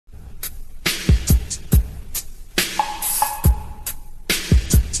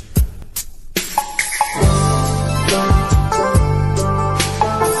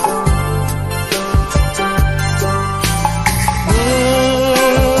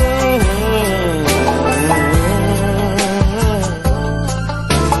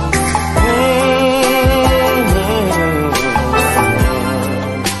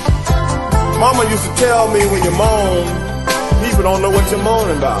told me when you moan, people don't know what you're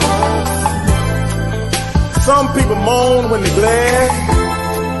moaning about. Some people moan when they're glad,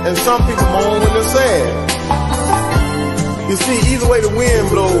 and some people moan when they're sad. You see, either way the wind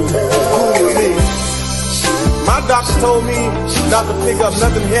blows, it's cool with me. My doctor told me not to pick up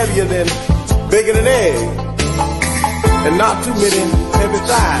nothing heavier than bacon and eggs, and not too many heavy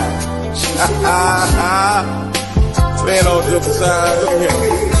thighs. Man, on the other side, look here.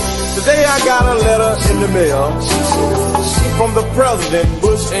 Today I got a letter in the mail from the President,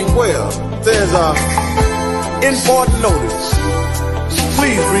 Bush and Quayle. It says, important notice.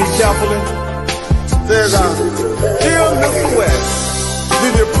 Please read carefully. It says, dear Mr. West,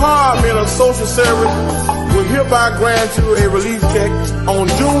 the Department of Social Service will hereby grant you a relief check on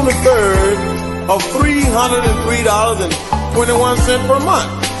June the 3rd of $303.21 per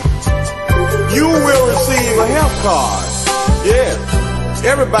month. You will receive a health card. Yeah,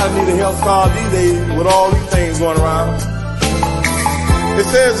 everybody needs a health card these days with all these things going around. It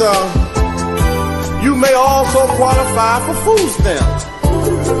says, you may also qualify for food stamps.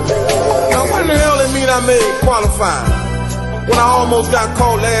 Now, what the hell it mean I may qualify? When I almost got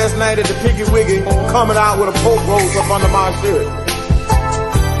caught last night at the Piggly Wiggly coming out with a pork roast up under my shirt.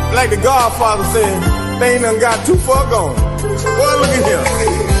 Like the Godfather said, they ain't done got too far gone. Boy, look at him.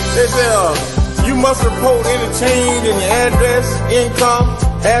 They say, you must report any change in your address, income,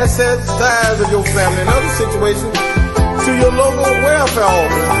 assets, size of your family, and other situations to your local welfare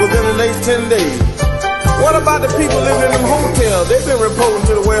office within the next 10 days. What about the people living in them hotels? They've been reporting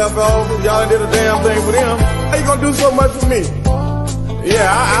to the welfare office. Y'all did a damn thing for them. How you gonna do so much for me?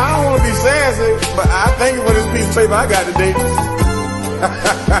 Yeah, I don't want to be sassy, but I thank you for this piece of paper I got today.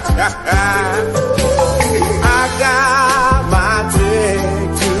 I got my check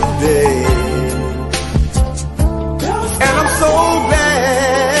today. And I'm so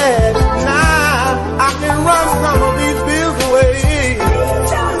glad now I can run some of these bills away.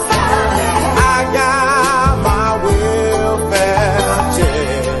 I got my welfare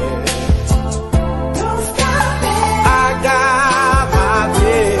check. I got my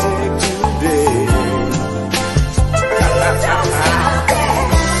check today.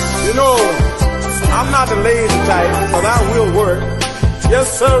 You know, I'm not the lazy type, but I will work.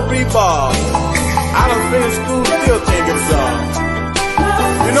 Yes, sir, Bob. I done finished school, still can't get a job.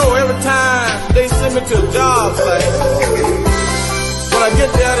 You know, every time they send me to a job site, when I get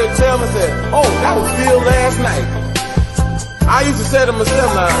there, they tell me, oh, that was filled last night. I used to say to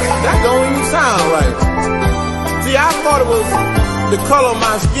myself, now, that don't even sound right. See, I thought it was the color of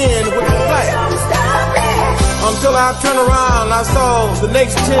my skin with the black. Until I turned around, I saw the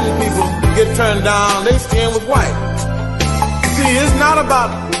next 10 people get turned down, their skin was white. See, it's not about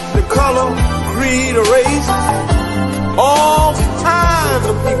the color, creed, or race. All kinds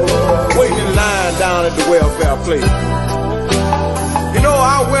of people waiting in line down at the welfare place. You know,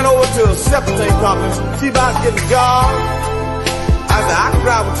 I went over to a septic company, see about to get a job. I said, I can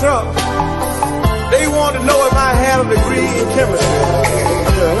drive a truck. They wanted to know if I had a degree in chemistry.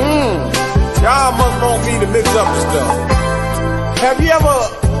 I said, y'all must want me to mix up the stuff. Have you ever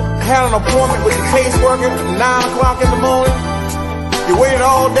had an appointment with the caseworker at 9 o'clock in the morning? You waited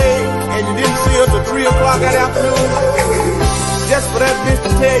all day and you didn't see her till 3 o'clock that afternoon? Just for that bitch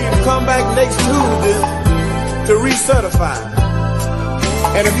to tell you to come back next Tuesday to recertify.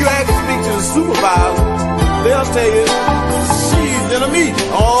 And if you had to speak to the supervisor, they'll tell you she's in a meeting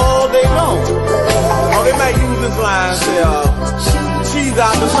all day long. Or they might use this line and say, she's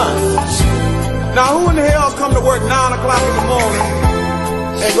out to lunch. Now who in the hell come to work 9 o'clock in the morning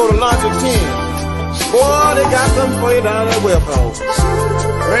and go to lunch at 10? Boy, they got something for you down at the welfare home.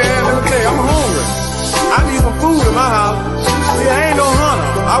 Man, let me tell you, I'm hungry. I need some food in my house. See, I ain't no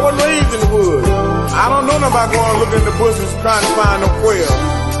hunter. I wasn't raised in the woods. I don't know nothing about going looking in the bushes trying to find no quail.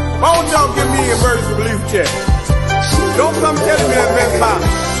 Why don't y'all give me an emergency relief check? Don't come telling me that Best Buy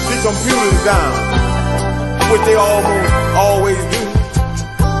the computers down, which they always do.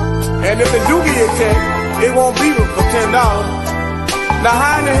 And if they do give you a check, it won't be for $10. Now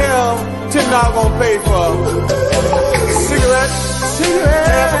how in the hell $10 gonna pay for cigarettes,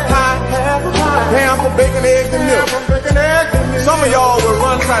 half a pint, ham for bacon, eggs, and milk? Some of y'all will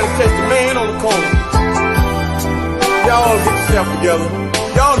run trying to take the man on the corner. Y'all get yourself together.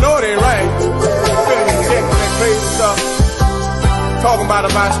 Y'all know it ain't right. Filling checks and that crazy stuff. Talking about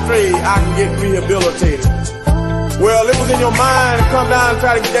if I stray, I can get rehabilitated. Well, it was in your mind to come down and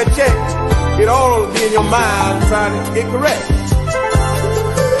try to get that check. It ought to be in your mind trying to get correct.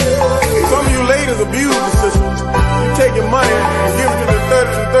 Some of you ladies abuse the system. You take your money and give it to the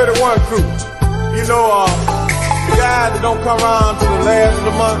 30 to 31 crew. You know, the guys that don't come around to the last of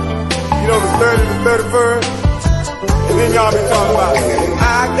the month, You know, the 30th and 31st. And then y'all be talking about